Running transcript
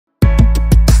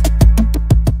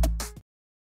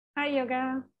Hi,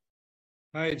 Yoga.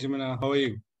 Hi, Jimena. How are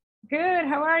you? Good.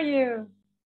 How are you?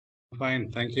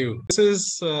 Fine, thank you. This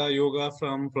is Yoga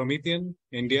from Promethean,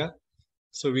 India.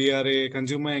 So we are a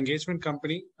consumer engagement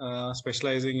company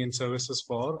specializing in services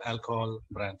for alcohol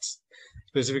brands,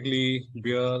 specifically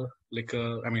beer,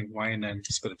 liquor, wine and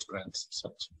spirits brands.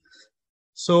 Such.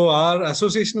 So our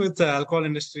association with the alcohol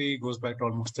industry goes back to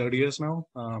almost 30 years now.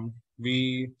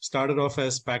 We started off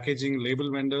as packaging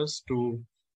label vendors to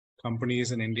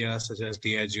companies in India such as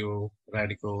Diageo,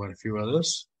 Radico, and a few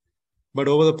others. But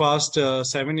over the past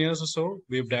 7 years or so,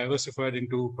 we've diversified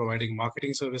into providing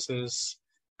marketing services,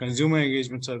 consumer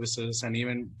engagement services, and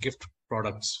even gift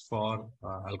products for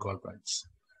alcohol brands.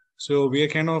 So we are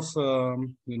kind of,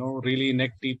 really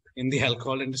neck deep in the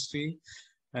alcohol industry.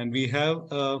 And we have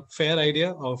a fair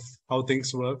idea of how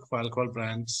things work for alcohol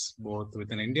brands, both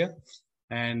within India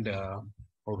and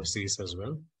overseas as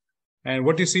well. And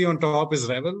what you see on top is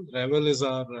Revel. Revel is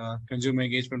our consumer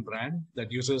engagement brand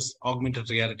that uses augmented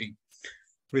reality,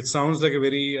 which sounds like a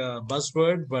very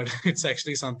buzzword, but it's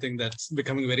actually something that's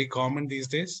becoming very common these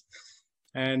days.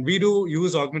 And we do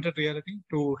use augmented reality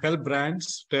to help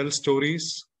brands tell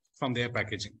stories from their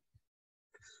packaging.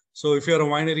 So if you're a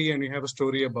winery and you have a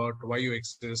story about why you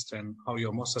exist and how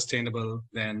you're more sustainable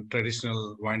than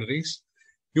traditional wineries,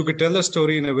 you could tell the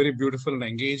story in a very beautiful and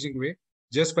engaging way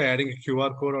just by adding a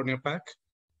QR code on your pack,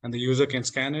 and the user can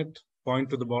scan it, point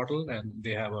to the bottle, and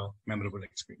they have a memorable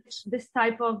experience. This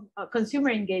type of consumer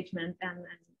engagement and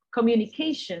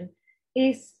communication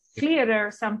is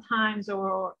clearer sometimes,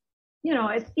 or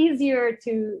it's easier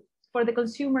for the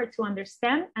consumer to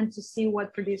understand and to see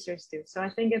what producers do. So I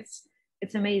think it's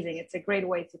amazing. It's a great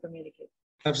way to communicate.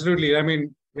 Absolutely. I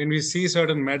mean, when we see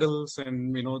certain medals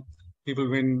and people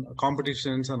win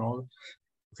competitions and all,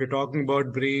 if you're talking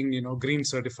about being, green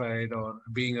certified or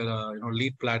being a,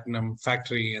 LEED platinum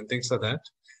factory and things like that,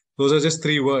 those are just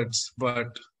 3 words. But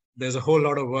there's a whole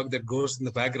lot of work that goes in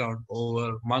the background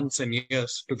over months and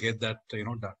years to get that,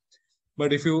 done.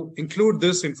 But if you include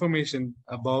this information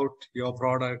about your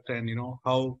product and,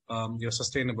 how you're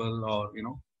sustainable or,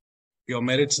 your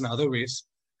merits in other ways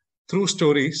through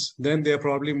stories, then they're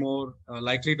probably more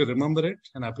likely to remember it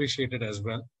and appreciate it as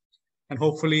well, and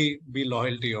hopefully be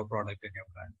loyal to your product and your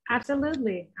brand.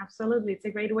 Absolutely. It's a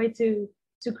great way to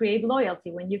create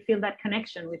loyalty when you feel that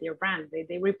connection with your brand.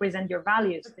 They represent your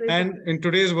values. And in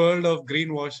today's world of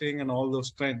greenwashing and all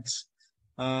those trends,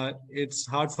 it's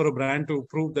hard for a brand to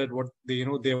prove that what they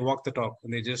walk the talk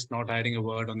and they're just not adding a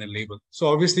word on their label. So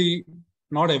obviously,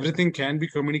 not everything can be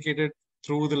communicated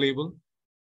through the label,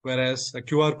 whereas a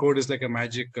QR code is like a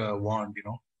magic wand,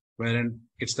 wherein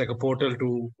it's like a portal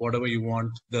to whatever you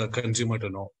want the consumer to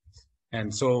know.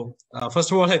 And so,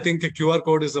 first of all, I think a QR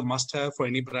code is a must-have for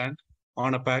any brand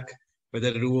on a pack,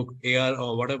 whether they do AR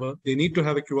or whatever. They need to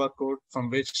have a QR code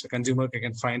from which the consumer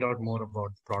can find out more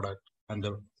about the product and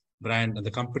the brand and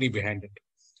the company behind it.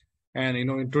 And,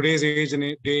 in today's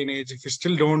day and age, if you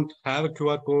still don't have a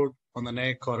QR code on the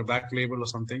neck or a back label or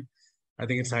something, I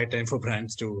think it's high time for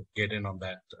brands to get in on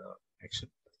that action.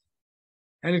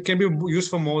 And it can be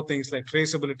used for more things like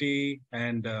traceability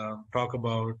and talk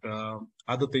about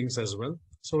other things as well.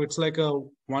 So it's like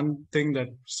one thing that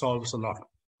solves a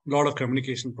lot of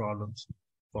communication problems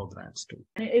for brands too.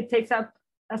 And it takes up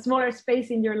a smaller space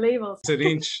in your labels. It's an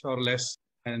inch or less,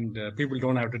 and people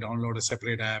don't have to download a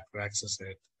separate app to access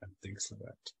it and things like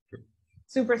that.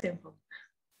 Super simple.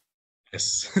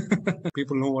 Yes,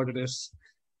 people know what it is.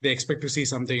 They expect to see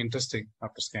something interesting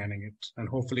after scanning it, and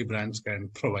hopefully brands can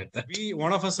provide that.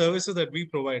 One of our services that we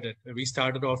provided, we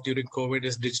started off during COVID,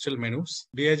 is digital menus.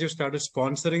 Diageo started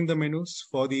sponsoring the menus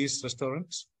for these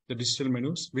restaurants, the digital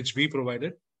menus, which we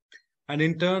provided. And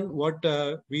in turn, what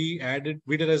we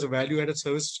did as a value-added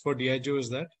service for Diageo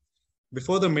is that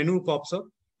before the menu pops up,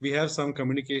 we have some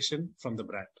communication from the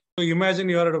brand. So imagine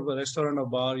you're at a restaurant or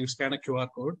bar, you scan a QR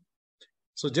code.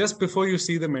 So just before you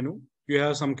see the menu, you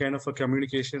have some kind of a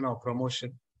communication or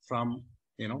promotion from,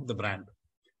 the brand.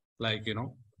 Like,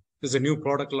 there's a new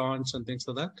product launch and things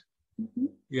like that. Mm-hmm.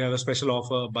 You have a special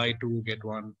offer, buy 2, get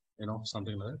 1,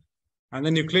 something like that. And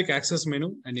then you click access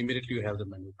menu and immediately you have the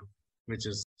menu too,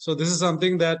 so this is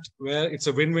something that where it's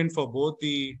a win-win for both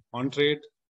the on-trade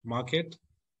market,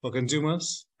 for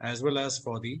consumers, as well as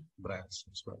for the brands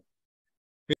as well.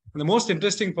 And the most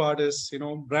interesting part is,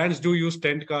 brands do use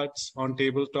tent cards on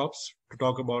tabletops to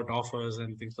talk about offers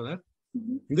and things like that.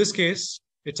 Mm-hmm. In this case,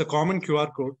 it's a common QR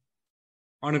code.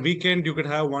 On a weekend, you could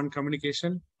have one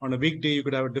communication. On a weekday, you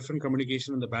could have a different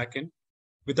communication in the back end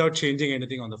without changing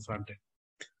anything on the front end.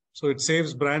 So it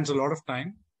saves brands a lot of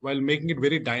time while making it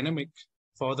very dynamic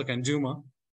for the consumer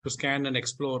to scan and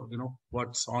explore,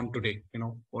 what's on today,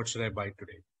 what should I buy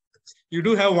today? You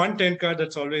do have one 10 card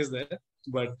that's always there,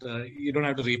 but you don't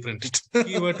have to reprint it.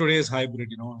 Keyword today is hybrid,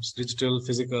 it's digital,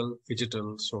 physical,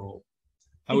 digital. So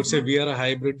I would say we are a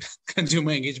hybrid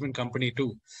consumer engagement company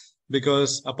too,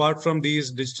 because apart from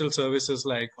these digital services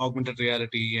like augmented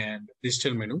reality and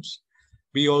digital menus,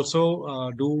 we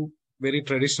also do very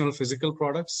traditional physical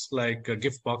products like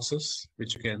gift boxes,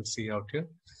 which you can see out here.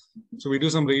 So we do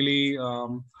some really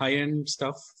high-end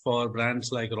stuff for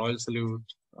brands like Royal Salute,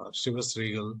 Chivas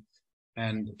Regal,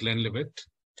 and Glenlivet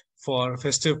for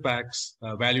festive packs,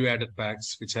 value-added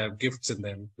packs, which have gifts in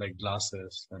them like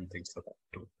glasses and things like that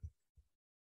too.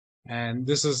 And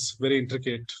this is very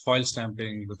intricate foil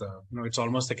stamping with it's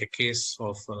almost like a case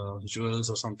of jewels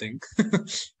or something.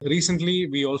 Recently,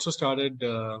 we also started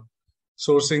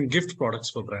sourcing gift products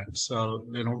for brands.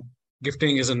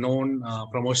 Gifting is a known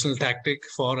promotional tactic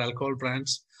for alcohol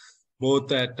brands,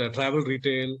 both at travel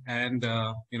retail and,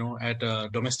 at a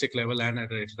domestic level and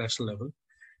at an international level.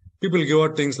 People give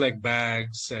out things like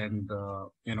bags and,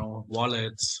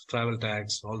 wallets, travel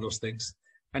tags, all those things.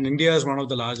 And India is one of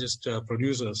the largest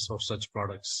producers of such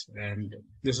products. And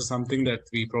this is something that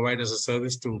we provide as a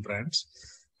service to brands,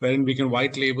 wherein we can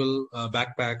white label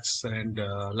backpacks and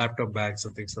laptop bags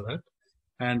and things like that,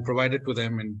 and provide it to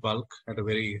them in bulk at a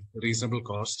very reasonable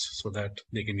cost so that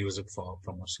they can use it for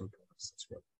promotional products as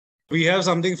well. We have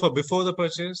something for before the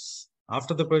purchase,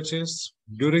 after the purchase,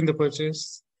 during the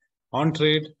purchase, on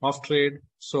trade, off trade.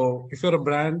 So if you're a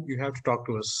brand, you have to talk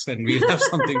to us and we'll have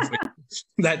something for you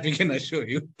that we can assure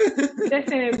you.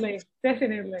 Definitely.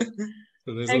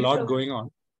 So there's a lot going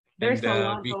on. There's a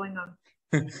lot going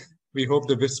on. We hope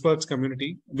the Wisperts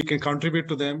community, we can contribute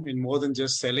to them in more than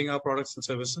just selling our products and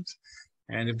services.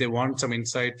 And if they want some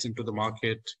insights into the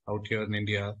market out here in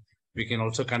India, we can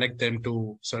also connect them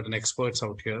to certain experts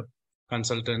out here,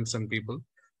 consultants and people.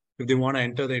 If they want to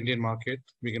enter the Indian market,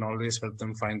 we can always help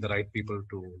them find the right people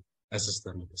to assist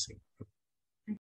them with the same.